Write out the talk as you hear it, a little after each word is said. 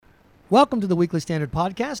Welcome to the Weekly Standard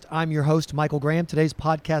Podcast. I'm your host, Michael Graham. Today's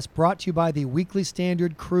podcast brought to you by the Weekly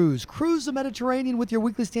Standard Cruise. Cruise the Mediterranean with your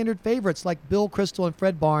Weekly Standard favorites like Bill Crystal and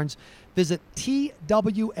Fred Barnes. Visit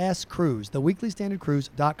TWS Cruise,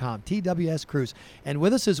 theweeklystandardcruise.com, TWS Cruise. And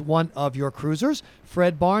with us is one of your cruisers,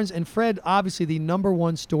 Fred Barnes. And Fred, obviously the number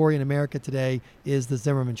one story in America today is the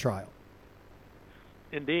Zimmerman trial.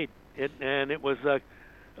 Indeed. It was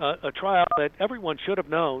a trial that everyone should have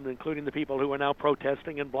known, including the people who are now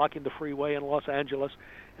protesting and blocking the freeway in Los Angeles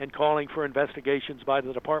and calling for investigations by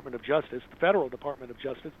the Department of Justice, the Federal Department of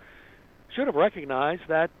Justice, should have recognized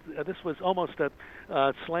that this was almost a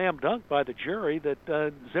slam dunk by the jury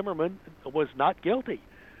that Zimmerman was not guilty.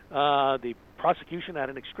 The prosecution had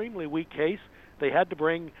an extremely weak case. They had to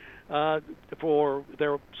bring for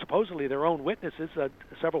supposedly their own witnesses,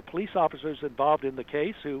 several police officers involved in the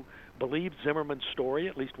case who believed Zimmerman's story.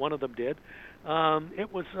 At least one of them did.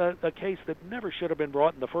 It was a case that never should have been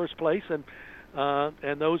brought in the first place, and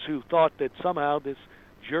those who thought that somehow this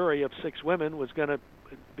jury of 6 women was going to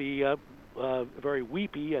be very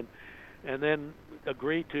weepy and then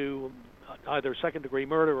agree to either second-degree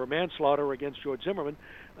murder or manslaughter against George Zimmerman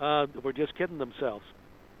were just kidding themselves.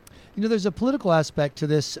 You know, there's a political aspect to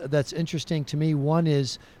this that's interesting to me. One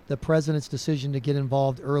is the president's decision to get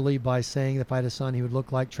involved early by saying if I had a son, he would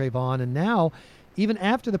look like Trayvon. And now, even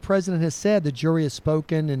after the president has said the jury has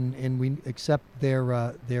spoken and we accept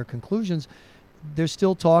their conclusions, there's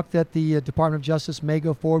still talk that the Department of Justice may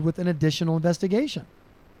go forward with an additional investigation.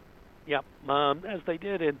 Yeah, as they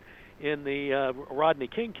did in the Rodney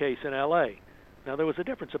King case in L.A. Now, there was a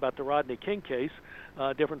difference about the Rodney King case,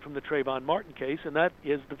 different from the Trayvon Martin case, and that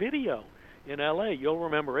is the video in L.A. You'll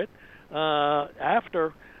remember it.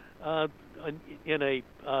 After, in a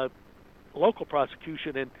local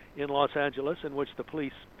prosecution in Los Angeles in which the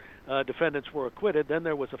police defendants were acquitted, then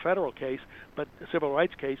there was a federal case, a civil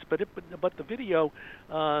rights case, but the video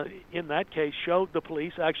in that case showed the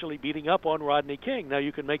police actually beating up on Rodney King. Now,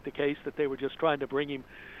 you can make the case that they were just trying to bring him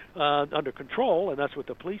under control, and that's what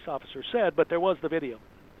the police officer said, but there was the video.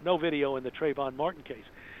 No video in the Trayvon Martin case.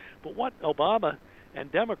 But what Obama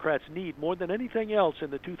and Democrats need more than anything else in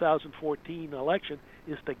the 2014 election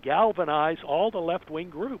is to galvanize all the left-wing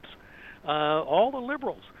groups, all the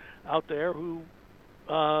liberals out there who,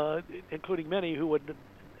 including many who would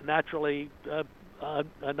naturally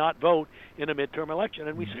not vote in a midterm election.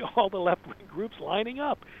 And we see all the left-wing groups lining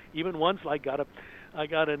up, even ones like I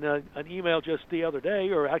got an email just the other day,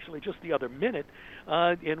 or actually just the other minute,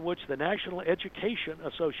 in which the National Education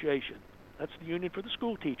Association, that's the union for the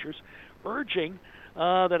school teachers, urging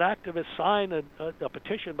that activists sign a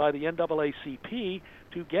petition by the NAACP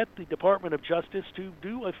to get the Department of Justice to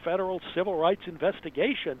do a federal civil rights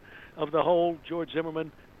investigation of the whole George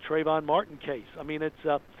Zimmerman, Trayvon Martin case. I mean, it's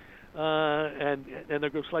and the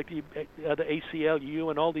groups like the ACLU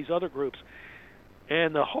and all these other groups.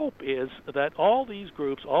 And the hope is that all these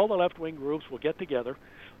groups, all the left-wing groups, will get together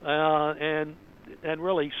and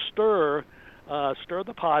really stir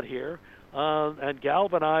the pot here and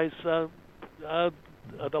galvanize the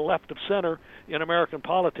left of center in American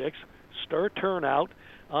politics, stir turnout,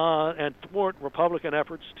 and thwart Republican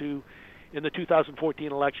efforts in the 2014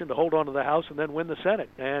 election to hold on to the House and then win the Senate.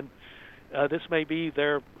 And this may be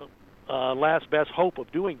their last best hope of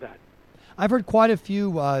doing that. I've heard quite a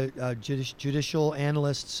few judicial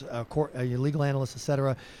analysts, legal analysts,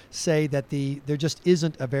 etc., say that there just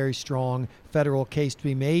isn't a very strong federal case to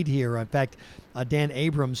be made here. In fact, Dan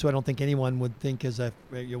Abrams, who I don't think anyone would think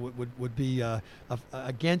would be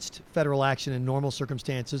against federal action in normal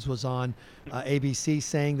circumstances, was on ABC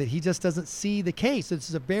saying that he just doesn't see the case. This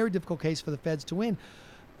is a very difficult case for the feds to win.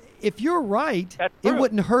 If you're right, it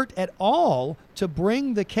wouldn't hurt at all to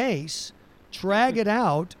bring the case, drag it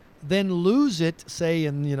out, then lose it, say,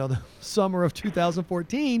 in the summer of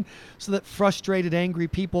 2014, so that frustrated, angry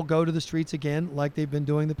people go to the streets again like they've been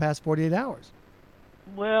doing the past 48 hours.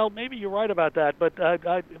 Well, maybe you're right about that, but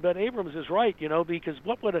Abrams is right, because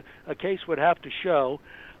what would a case would have to show?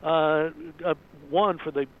 One,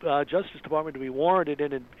 for the Justice Department to be warranted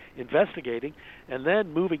in investigating, and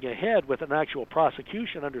then moving ahead with an actual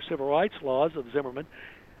prosecution under civil rights laws of Zimmerman.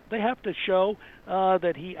 They have to show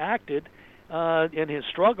that he acted in his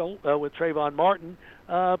struggle with Trayvon Martin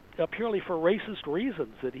purely for racist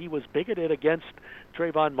reasons, that he was bigoted against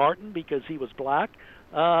Trayvon Martin because he was black,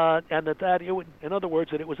 and in other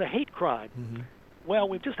words, that it was a hate crime. Mm-hmm. Well,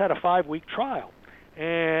 we've just had a 5-week trial,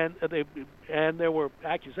 and there were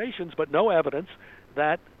accusations, but no evidence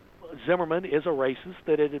that Zimmerman is a racist,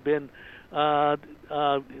 that it had been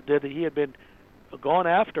that he had been gone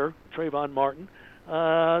after Trayvon Martin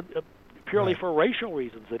purely for racial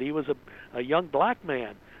reasons, that he was a young black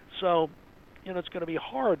man so, it's going to be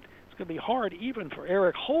hard. It's going to be hard even for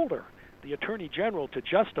Eric Holder, the Attorney General, to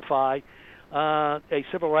justify a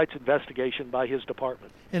civil rights investigation by his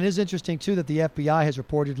department. And it is interesting, too, that the FBI has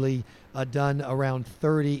reportedly done around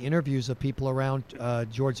 30 interviews of people around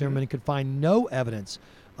George Zimmerman and could find no evidence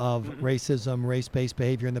of racism, race-based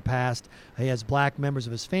behavior in the past. He has black members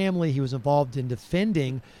of his family. He was involved in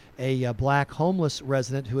defending a black homeless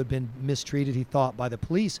resident who had been mistreated, he thought, by the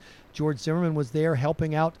police. George Zimmerman was there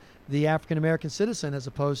helping out the African-American citizen as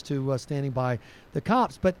opposed to standing by the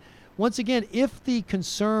cops. But once again, if the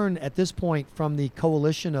concern at this point from the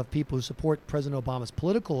coalition of people who support President Obama's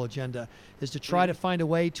political agenda is to try to find a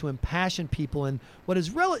way to impassion people in what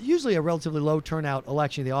is usually a relatively low turnout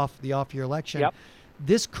election, the off-year election,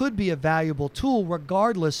 this could be a valuable tool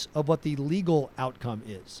regardless of what the legal outcome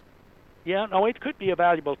is. Yeah, no, it could be a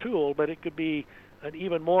valuable tool, but it could be an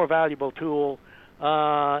even more valuable tool,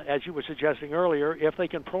 as you were suggesting earlier, if they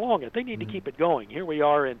can prolong it. They need to keep it going. Here we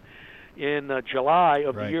are in July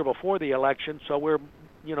of the year before the election, so we're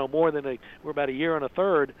we're about a year and a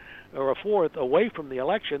third or a fourth away from the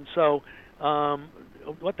election. So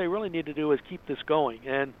what they really need to do is keep this going,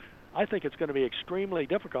 and I think it's going to be extremely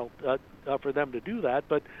difficult for them to do that.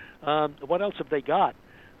 But what else have they got?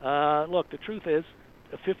 Look, the truth is,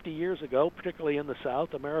 50 years ago, particularly in the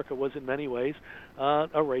South, America was in many ways a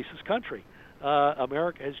racist country.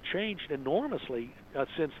 America has changed enormously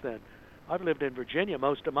since then. I've lived in Virginia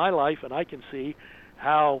most of my life, and I can see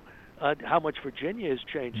how much Virginia has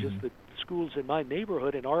changed. Just the schools in my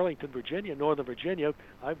neighborhood in Arlington, Virginia, Northern Virginia,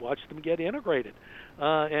 I've watched them get integrated.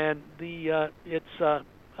 I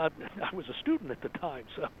was a student at the time,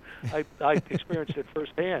 so I experienced it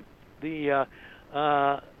firsthand.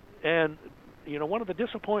 One of the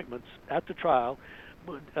disappointments at the trial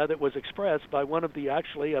that was expressed by one of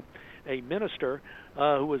a minister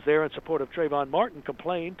who was there in support of Trayvon Martin,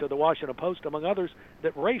 complained to the Washington Post, among others,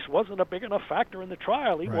 that race wasn't a big enough factor in the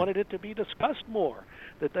trial. He wanted it to be discussed more.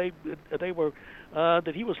 That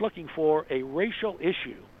that he was looking for a racial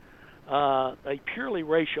issue, a purely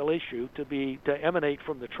racial issue to emanate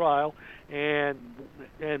from the trial, and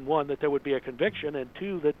one, that there would be a conviction, and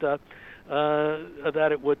two, that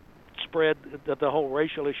it would spread, that the whole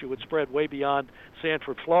racial issue would spread way beyond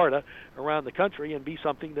Sanford, Florida, around the country, and be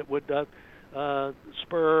something that would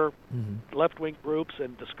spur left-wing groups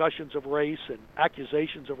and discussions of race and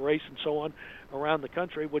accusations of race and so on around the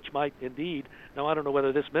country, which might indeed, now I don't know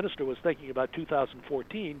whether this minister was thinking about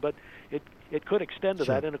 2014, but it could extend to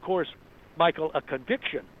that. And of course, Michael, a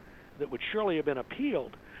conviction that would surely have been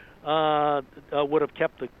appealed would have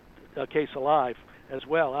kept the case alive as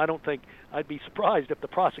well. I don't think, I'd be surprised if the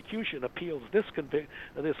prosecution appeals this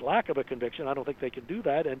lack of a conviction. I don't think they can do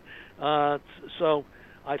that. And so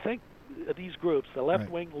I think these groups, the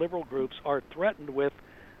left-wing liberal groups, are threatened with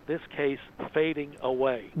this case fading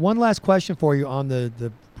away. One last question for you on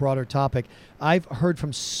the broader topic. I've heard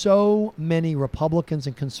from so many Republicans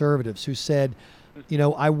and conservatives who said,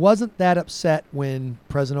 I wasn't that upset when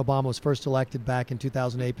President Obama was first elected back in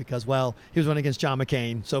 2008 because, well, he was running against John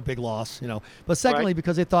McCain, so big loss, But secondly,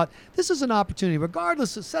 because they thought this is an opportunity,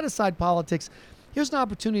 regardless of set aside politics, here's an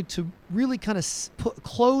opportunity to really kind of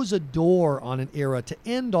close a door on an era, to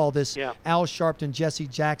end all this Al Sharpton, Jesse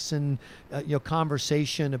Jackson,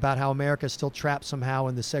 conversation about how America is still trapped somehow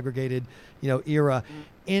in the segregated, era.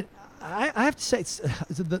 And I have to say, it's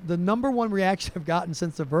the number one reaction I've gotten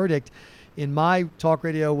since the verdict in my talk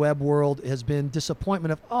radio web world has been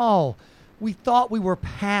disappointment of, we thought we were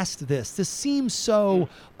past this. This seems so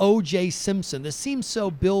O.J. Simpson. This seems so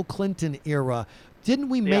Bill Clinton era.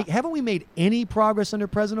 Haven't we made any progress under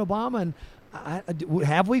President Obama? And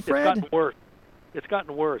have we, Fred? It's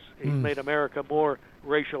gotten worse. He's made America more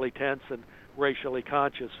racially tense and racially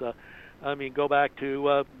conscious. Go back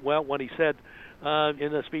to, when he said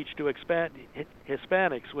in the speech to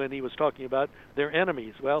Hispanics, when he was talking about their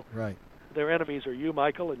enemies. Well, their enemies are you,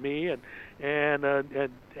 Michael, and me, and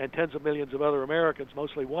tens of millions of other Americans,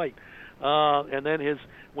 mostly white. And then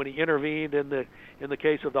when he intervened in the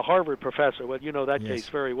case of the Harvard professor, well, you know that case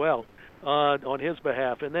very well, on his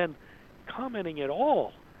behalf, and then commenting at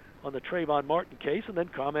all on the Trayvon Martin case, and then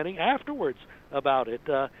commenting afterwards about it,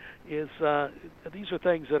 these are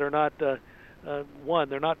things that are not, one,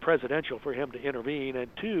 they're not presidential for him to intervene, and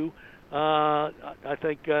two, I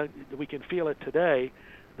think we can feel it today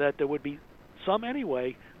that there would be some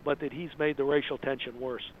anyway, but that he's made the racial tension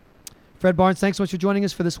worse. Fred Barnes, thanks so much for joining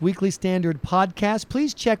us for this Weekly Standard podcast.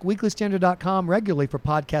 Please check weeklystandard.com regularly for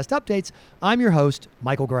podcast updates. I'm your host,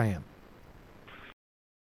 Michael Graham.